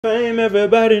Fame,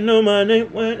 everybody know my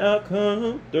name when I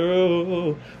come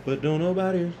through, but don't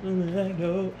nobody assume me like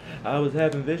yo. I was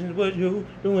having visions with you,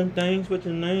 doing things with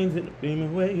your names in the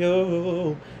beaming way,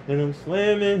 yo. And I'm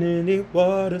swimming in the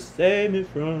water, save me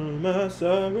from my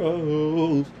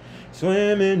sorrows.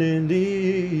 Swimming in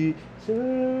the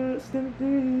just in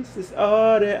peace is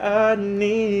all that I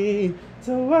need,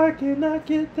 so I cannot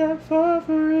get that for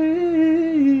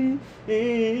free.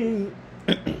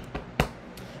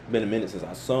 Been a minute since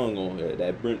I sung on here.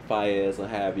 That Brent Fire ass will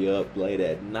have you up late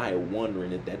at night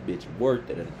wondering if that bitch worth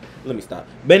it. Let me stop.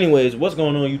 But anyways, what's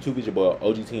going on YouTube? It's your boy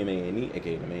Ogtmane,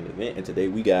 aka the main event, and today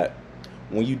we got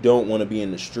when you don't want to be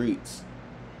in the streets.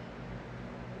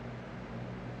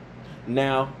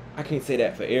 Now, I can't say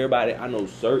that for everybody. I know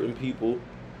certain people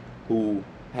who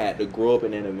had to grow up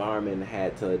in an environment and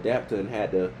had to adapt to and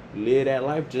had to live that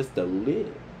life just to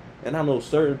live. And I know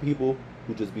certain people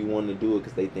who just be wanting to do it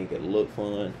because they think it look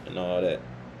fun and all that.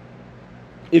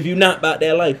 If you're not about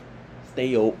that life,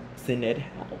 stay up, in that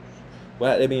house.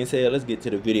 Well, that being said, let's get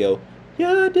to the video.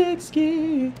 Your dick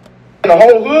ski. The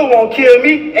whole hood won't kill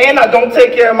me, and I don't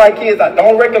take care of my kids. I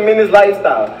don't recommend this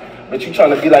lifestyle. But you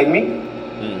trying to be like me?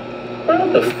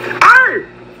 What the Hey!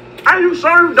 Are you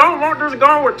sure you don't want this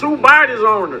gun with two bodies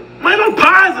on it? Man, I'm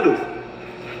positive.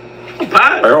 I'm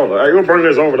positive. Hey, hold on. Hey, you bring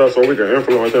this over there so we can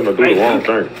influence them to do the wrong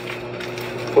thing.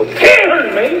 Prepare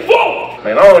her, man. Fuck!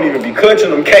 Man, I don't even be clutching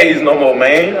them K's no more,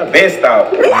 man. I been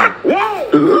stopped. What?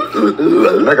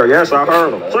 Nigga, yes, I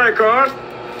heard him. Say, cuz.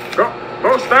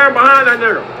 Go stand behind that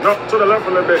nigga. No, to the left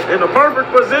a little bit. In the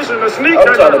perfect position to sneak I'm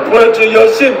that trying nigga. to punch in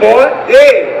your shit, boy.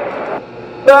 Yeah.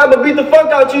 Man, I'm gonna beat the fuck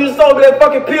out you. You sold me that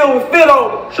fucking pill with fit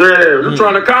on it. Shit, you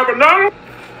trying to cop another?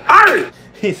 Hey!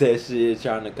 He said shit,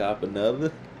 trying to cop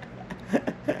another.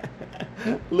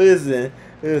 Listen.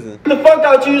 Beat the fuck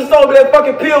out you. You sold me that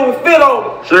fucking pill with fit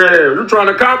on it. Shit, you trying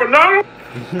to cop another?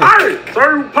 Hey,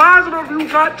 so you positive you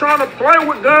not trying to play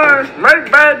with guns,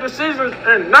 make bad decisions,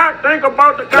 and not think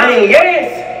about the Man,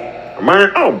 yes.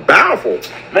 Man, I'm baffled.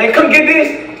 Man, come get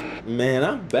this. Man,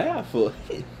 I'm baffled.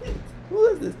 Who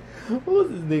is this? Who is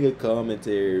this nigga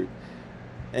commentary?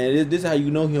 And this how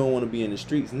you know he don't want to be in the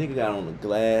streets. Nigga got on the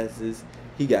glasses.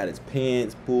 He got his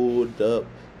pants pulled up.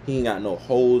 He ain't got no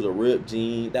holes or ripped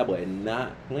jeans. That boy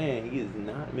not playing. He is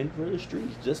not meant for the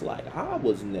streets. Just like I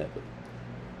was never.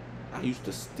 I used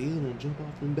to steal and jump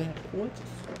off them back porches,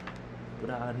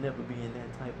 but I'll never be in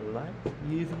that type of life.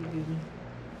 You feel me?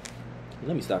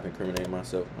 Let me stop incriminating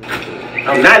myself.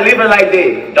 I'm not living like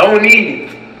that. Don't need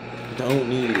it. Don't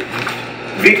need it.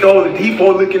 Victor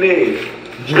Oladipo looking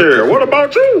ass. Yeah, what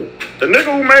about you? The nigga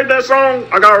who made that song,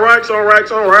 I got racks on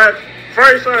racks on racks,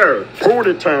 face ass,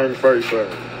 booty tang face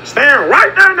ass. Stand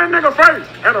right down that nigga face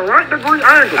at a right degree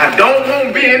angle. I don't want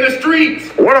to be in the streets.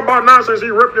 What about now since he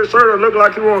ripped his shirt and looked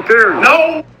like he won't carry you?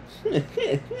 No.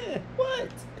 What?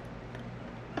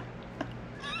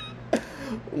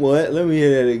 What? Let me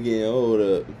hear that again. Hold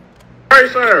up.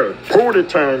 Face ass, booty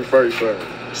tang face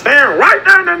ass. Stand right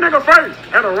down that nigga face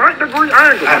at a right degree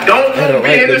angle. I don't want to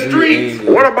be in the streets.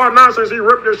 Angle. What about now since he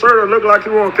ripped his shirt and looked like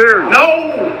he won't carry you?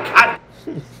 No.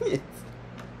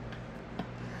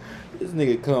 This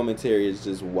nigga commentary is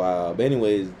just wild. But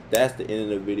anyways, that's the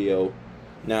end of the video.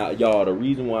 Now, y'all, the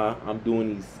reason why I'm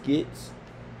doing these skits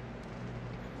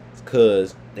is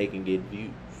because they can get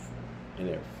views and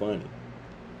they're funny.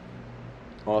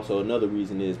 Also, another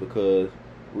reason is because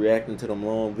reacting to them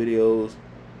long videos,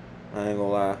 I ain't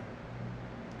gonna lie,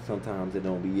 sometimes it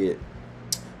don't be it.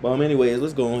 But anyways,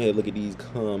 let's go ahead and look at these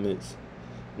comments.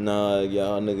 Nah,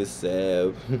 y'all niggas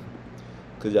sad.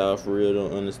 Cause y'all for real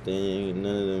don't understand.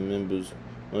 None of the members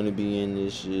wanna be in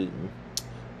this shit.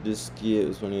 This skit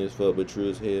was funny as fuck, but true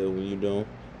as hell. When you don't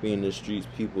be in the streets,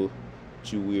 people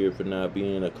treat you weird for not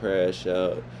being a crash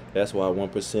out. That's why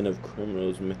 1% of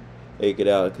criminals make it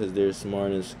out, cause they're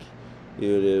smart and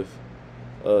skilled.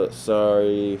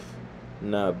 Sorry for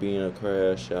not being a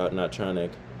crash out. Not trying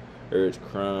to urge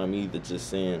crime either.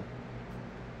 Just saying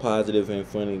positive and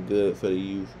funny, good for the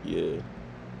youth. Yeah.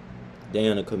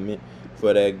 Damn, a commit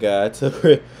for that guy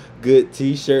to good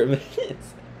t-shirt,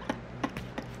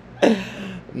 man.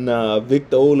 Nah,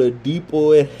 Victor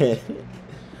Oladipo.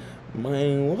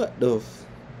 Man, what the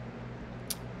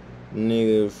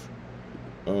nigga?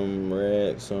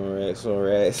 Racks on racks on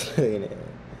racks.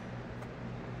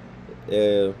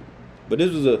 Yeah, but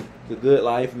this was a good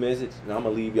life message, and I'm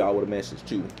gonna leave y'all with a message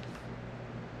too.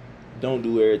 Don't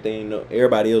do everything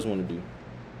everybody else want to do.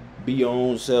 Be your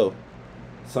own self.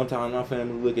 Sometimes my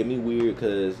family look at me weird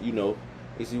because, you know,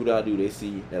 they see what I do. They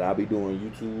see that I be doing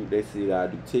YouTube. They see that I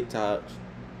do TikToks.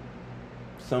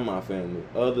 Some of my family.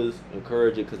 Others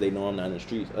encourage it because they know I'm not in the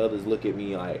streets. Others look at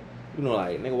me like You know,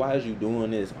 like, nigga, why is you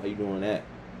doing this? Why you doing that?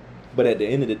 But at the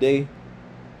end of the day,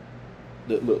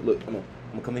 look. I'm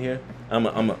gonna come in here. I'm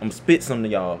gonna spit something to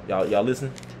y'all. Y'all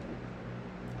listen.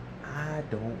 I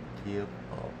don't give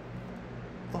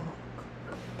a fuck.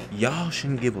 Y'all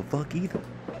shouldn't give a fuck either.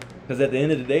 Cause at the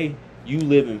end of the day, you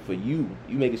living for you.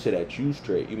 You making sure that you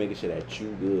straight. You making sure that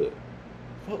you good.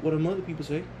 Fuck what them other people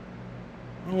say.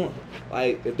 I don't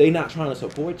like if they not trying to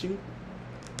support you.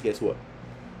 Guess what?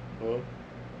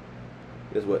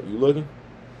 Guess what? You looking?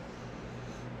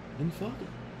 Then fuck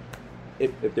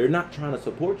it. If they're not trying to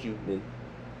support you, then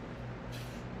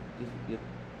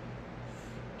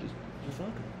just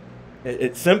fuck it.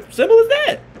 It's simple as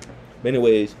that. But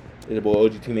anyways, it's your boy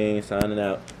Ogtmane signing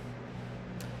out.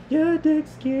 Your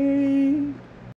dick's gay.